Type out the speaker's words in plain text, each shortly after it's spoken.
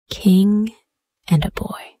King and a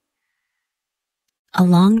Boy. A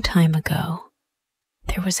long time ago,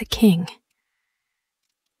 there was a king.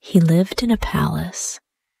 He lived in a palace,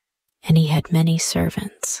 and he had many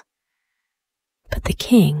servants. But the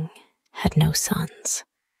king had no sons.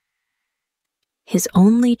 His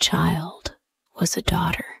only child was a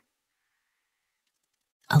daughter.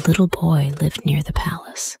 A little boy lived near the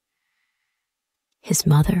palace. His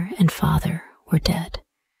mother and father were dead.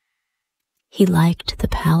 He liked the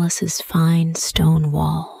palace's fine stone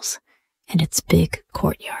walls and its big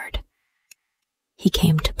courtyard. He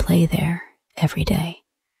came to play there every day.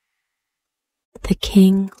 The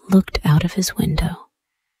king looked out of his window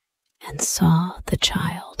and saw the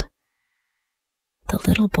child. The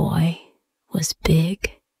little boy was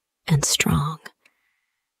big and strong.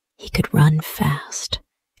 He could run fast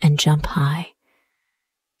and jump high.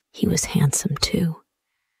 He was handsome too.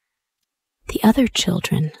 The other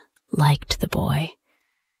children liked the boy.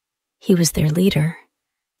 He was their leader,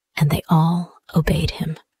 and they all obeyed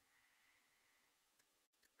him.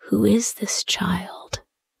 Who is this child?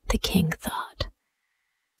 The king thought.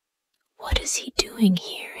 What is he doing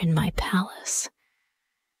here in my palace?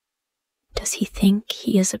 Does he think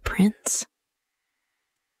he is a prince?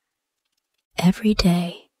 Every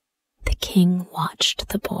day, the king watched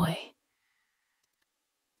the boy.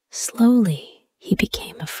 Slowly, he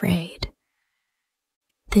became afraid.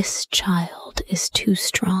 This child is too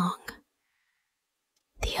strong.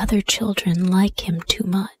 The other children like him too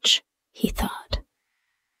much, he thought.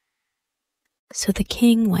 So the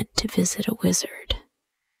king went to visit a wizard.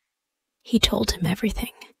 He told him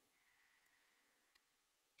everything.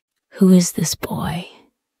 Who is this boy?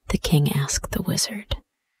 The king asked the wizard.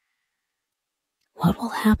 What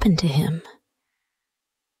will happen to him?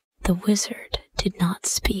 The wizard did not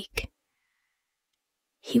speak.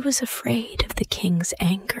 He was afraid of the king's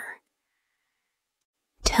anger.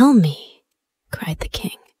 Tell me, cried the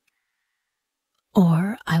king,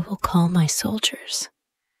 or I will call my soldiers.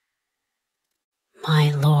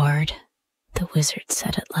 My lord, the wizard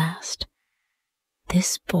said at last,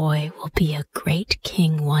 this boy will be a great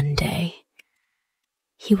king one day.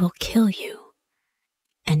 He will kill you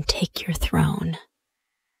and take your throne.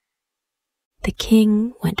 The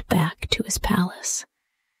king went back to his palace.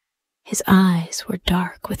 His eyes were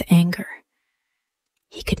dark with anger.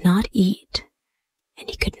 He could not eat, and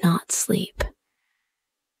he could not sleep.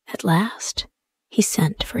 At last, he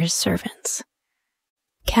sent for his servants.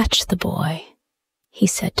 Catch the boy, he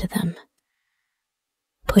said to them.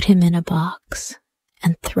 Put him in a box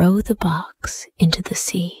and throw the box into the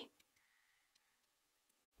sea.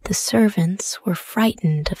 The servants were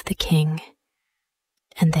frightened of the king,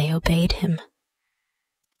 and they obeyed him.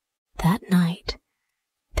 That night,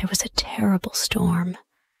 there was a terrible storm.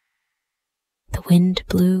 The wind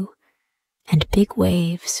blew, and big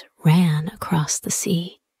waves ran across the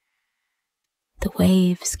sea. The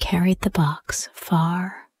waves carried the box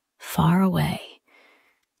far, far away,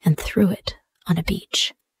 and threw it on a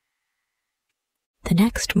beach. The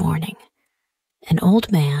next morning, an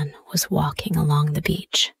old man was walking along the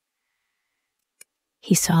beach.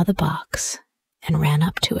 He saw the box and ran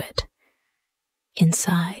up to it.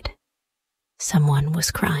 Inside, someone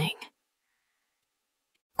was crying.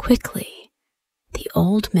 Quickly, the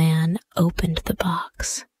old man opened the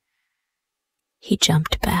box. He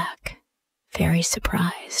jumped back, very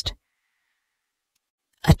surprised.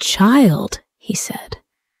 A child, he said.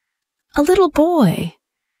 A little boy.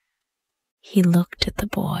 He looked at the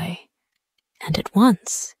boy, and at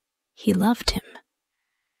once he loved him.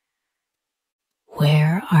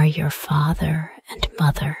 Where are your father and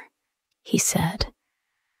mother? He said.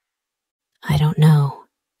 I don't know,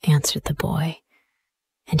 answered the boy,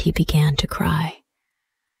 and he began to cry.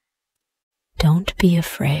 Don't be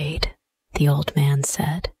afraid, the old man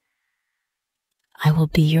said. I will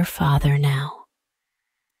be your father now.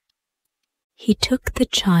 He took the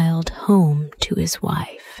child home to his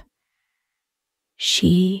wife.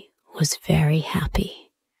 She was very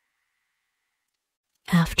happy.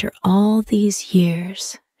 After all these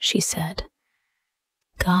years, she said,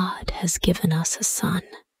 God has given us a son.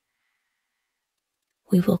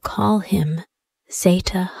 We will call him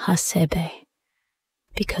Zeta Hasebe,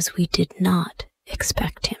 because we did not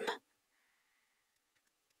expect him.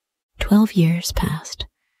 12 years passed.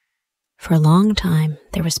 For a long time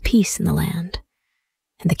there was peace in the land,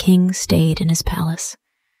 and the king stayed in his palace.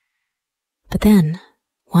 But then,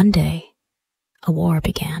 one day, a war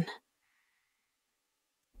began.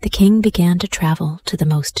 The king began to travel to the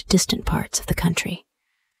most distant parts of the country.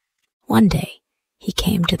 One day, he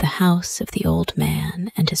came to the house of the old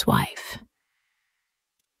man and his wife.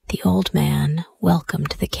 The old man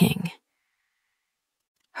welcomed the king.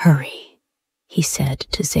 "Hurry," he said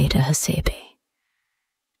to Zeta Hasebe.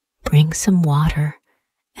 "Bring some water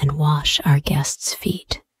and wash our guest's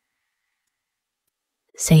feet."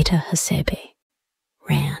 Zeta Hasebe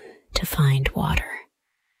ran to find water.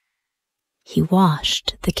 He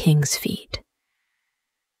washed the king's feet.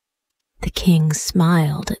 The king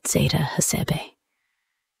smiled at Zeta Hasebe.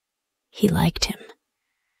 He liked him.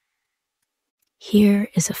 Here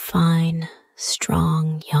is a fine,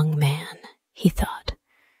 strong young man, he thought.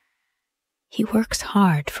 He works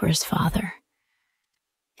hard for his father,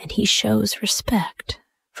 and he shows respect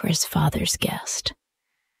for his father's guest.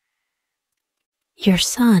 "Your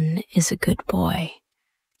son is a good boy,"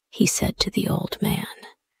 he said to the old man.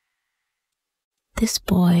 "This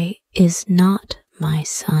boy is not my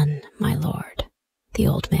son, my lord," the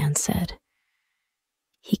old man said.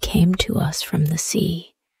 "He came to us from the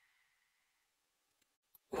sea."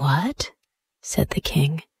 "What?" said the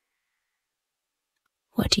king.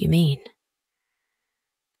 "What do you mean?"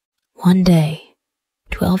 "One day,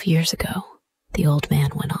 12 years ago," the old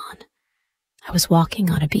man went on, "I was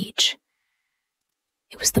walking on a beach.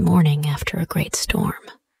 It was the morning after a great storm.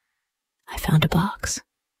 I found a box.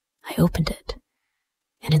 I opened it,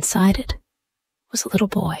 and inside it was a little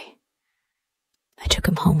boy. I took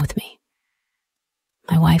him home with me.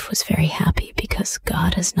 My wife was very happy because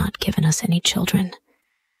God has not given us any children.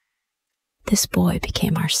 This boy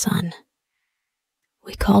became our son.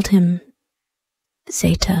 We called him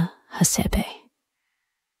Zeta Hasebe."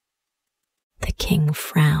 The king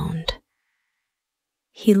frowned.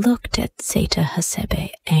 He looked at Zeta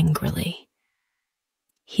Hasebe angrily.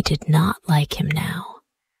 He did not like him now.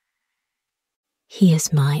 "He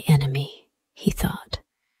is my enemy," he thought.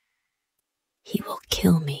 "He will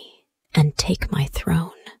kill me and take my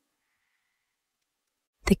throne."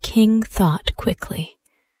 The king thought quickly.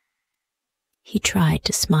 He tried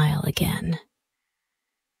to smile again.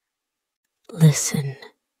 "Listen,"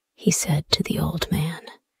 he said to the old man.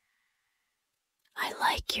 "I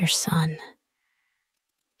like your son.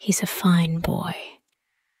 He's a fine boy.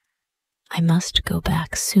 I must go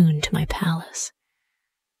back soon to my palace.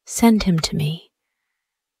 Send him to me,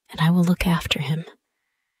 and I will look after him.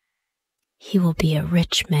 He will be a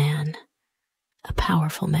rich man, a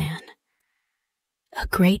powerful man. A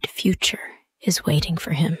great future is waiting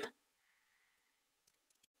for him."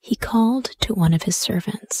 He called to one of his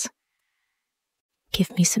servants. "Give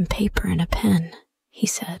me some paper and a pen," he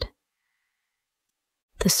said.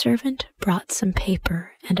 The servant brought some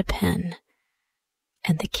paper and a pen,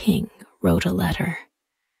 and the king wrote a letter.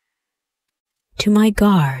 "To my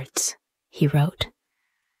guards," he wrote,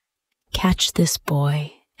 "catch this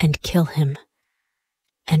boy and kill him,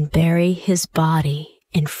 and bury his body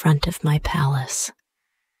in front of my palace."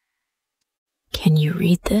 "Can you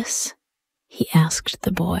read this?" he asked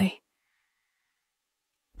the boy.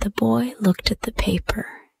 The boy looked at the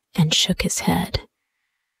paper and shook his head.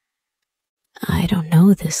 "I don't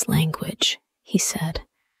know this language," he said.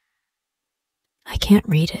 "I can't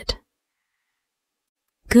read it."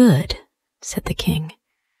 "Good," said the king.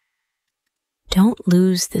 "Don't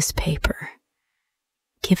lose this paper.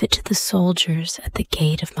 Give it to the soldiers at the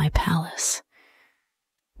gate of my palace.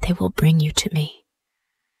 They will bring you to me."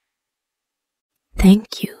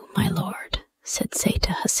 "Thank you, my lord," said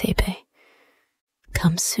Zeta Hasebe.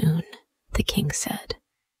 "Come soon," the king said,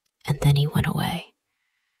 and then he went away.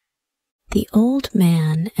 The old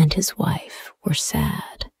man and his wife were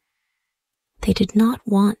sad. They did not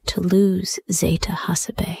want to lose Zeta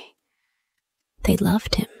Hasebe. They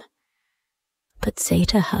loved him, but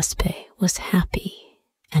Zeta Hasebe was happy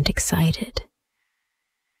and excited.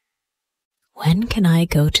 "When can I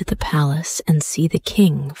go to the palace and see the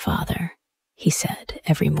king, father?" he said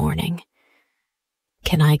every morning.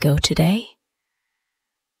 "Can I go today?"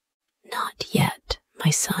 "Not yet,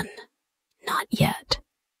 my son, not yet,"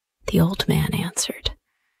 the old man answered.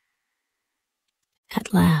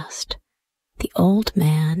 At last, the old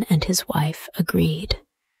man and his wife agreed.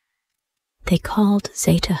 They called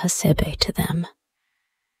Zeta Hasebe to them.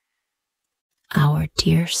 "Our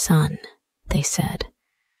dear son," they said,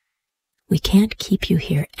 "we can't keep you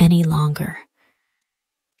here any longer.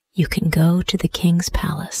 You can go to the king's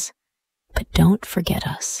palace, but don't forget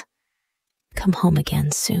us. Come home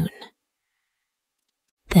again soon."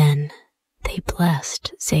 Then they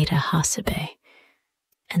blessed Zeta Hasebe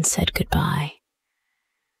and said goodbye.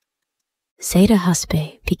 Zeta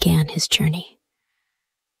Hasebe began his journey.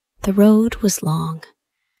 The road was long.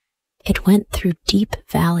 It went through deep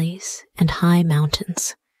valleys and high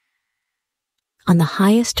mountains. On the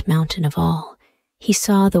highest mountain of all, he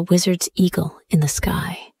saw the wizard's eagle in the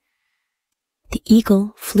sky. The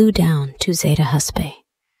eagle flew down to Zeta Hasebe.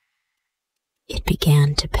 It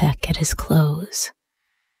began to peck at his clothes.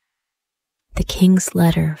 The king's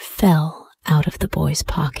letter fell out of the boy's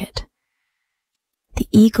pocket. The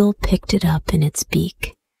eagle picked it up in its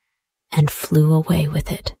beak and flew away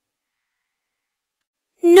with it.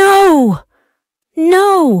 "No!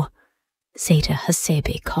 No!" Zeta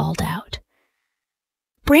Hasebe called out.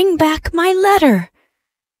 "Bring back my letter!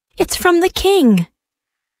 It's from the king!"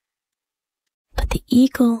 But the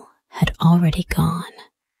eagle had already gone.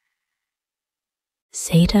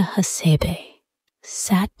 Zeta Hasebe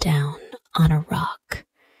sat down on a rock.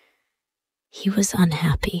 He was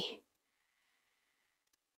unhappy.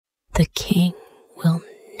 "The king will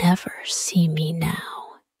never see me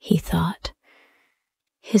now," he thought.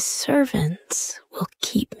 "His servants will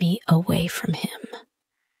keep me away from him."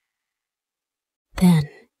 Then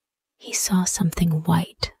he saw something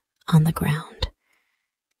white on the ground.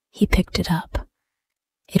 He picked it up.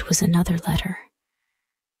 It was another letter.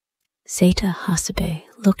 Zeta Hasebe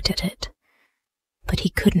looked at it, but he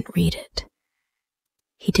couldn't read it.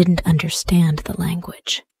 He didn't understand the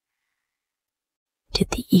language. "Did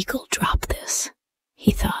the eagle drop this?"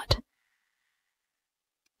 he thought.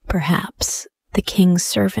 "Perhaps the king's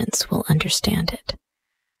servants will understand it.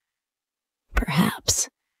 Perhaps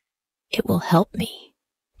it will help me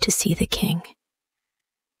to see the king."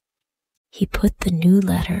 He put the new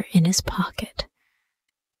letter in his pocket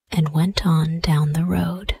and went on down the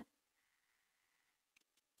road.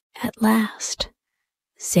 At last,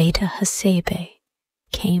 Zeta Hasebe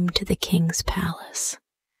came to the king's palace.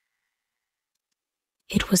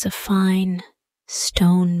 It was a fine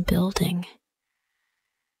stone building.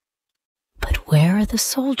 "But where are the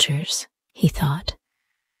soldiers?" he thought.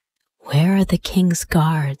 "Where are the king's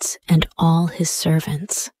guards and all his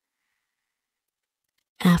servants?"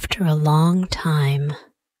 After a long time,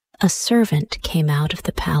 a servant came out of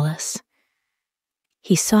the palace.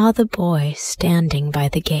 He saw the boy standing by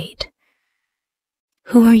the gate.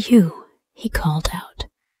 "Who are you?" he called out.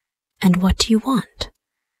 "And what do you want?"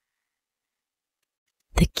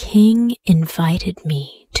 "The king invited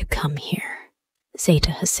me to come here," Zeta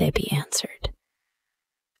Hasebe answered.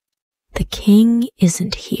 "The king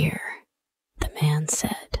isn't here," the man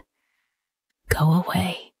said. "Go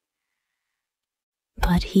away."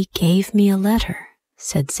 "But he gave me a letter,"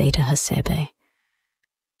 said Zeta Hasebe.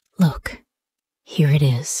 "Look, here it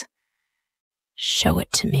is." "Show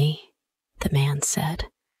it to me," the man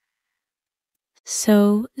said.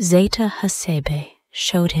 So Zeta Hasebe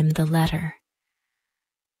showed him the letter.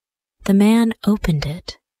 The man opened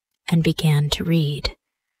it and began to read.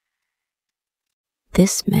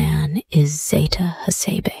 "This man is Zeta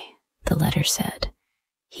Hasebe," the letter said.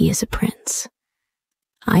 "He is a prince.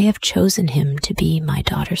 I have chosen him to be my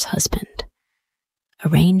daughter's husband.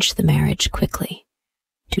 Arrange the marriage quickly.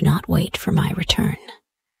 Do not wait for my return."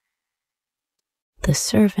 The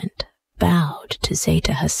servant bowed to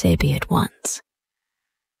Zeta Hasebe at once.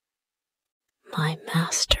 "My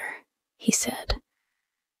master," he said,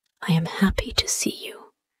 "I am happy to see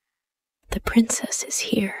you. The princess is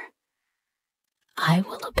here. I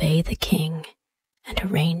will obey the king and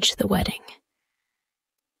arrange the wedding.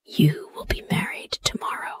 You will be married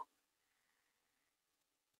tomorrow."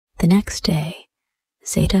 The next day,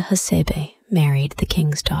 Zeta Hasebe married the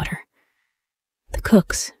king's daughter. The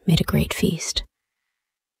cooks made a great feast.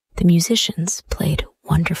 The musicians played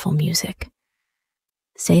wonderful music.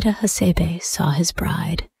 Zeta Hasebe saw his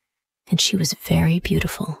bride, and she was very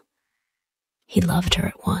beautiful. He loved her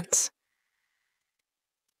at once.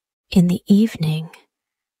 In the evening,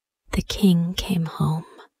 the king came home.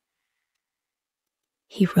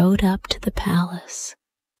 He rode up to the palace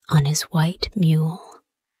on his white mule.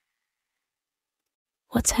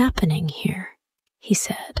 "What's happening here?" he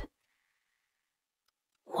said.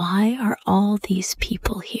 "Why are all these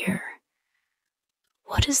people here?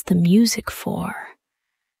 What is the music for?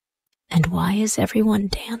 And why is everyone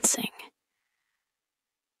dancing?"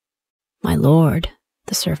 "My lord,"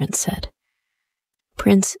 the servant said,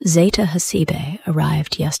 "Prince Zeta Hasebe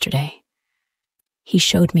arrived yesterday. He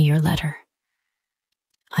showed me your letter.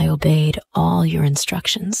 I obeyed all your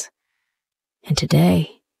instructions, and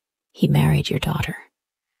today he married your daughter."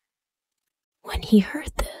 When he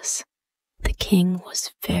heard this, the king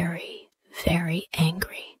was very, very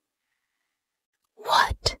angry.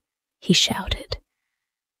 "What?" he shouted.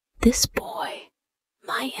 "This boy,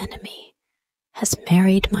 my enemy, has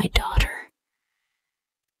married my daughter."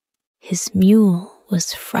 His mule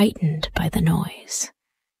was frightened by the noise,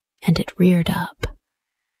 and it reared up.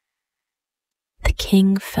 The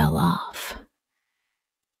king fell off.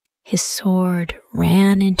 His sword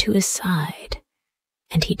ran into his side,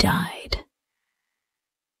 and he died.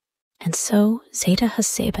 And so Zeta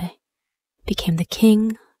Hasebe became the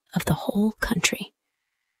king of the whole country.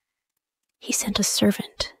 He sent a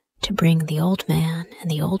servant to bring the old man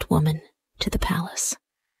and the old woman to the palace.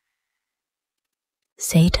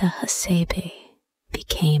 Zeta Hasebe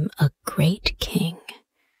became a great king.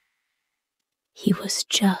 He was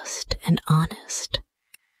just and honest.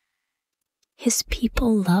 His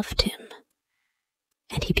people loved him,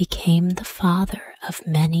 and he became the father of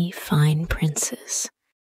many fine princes.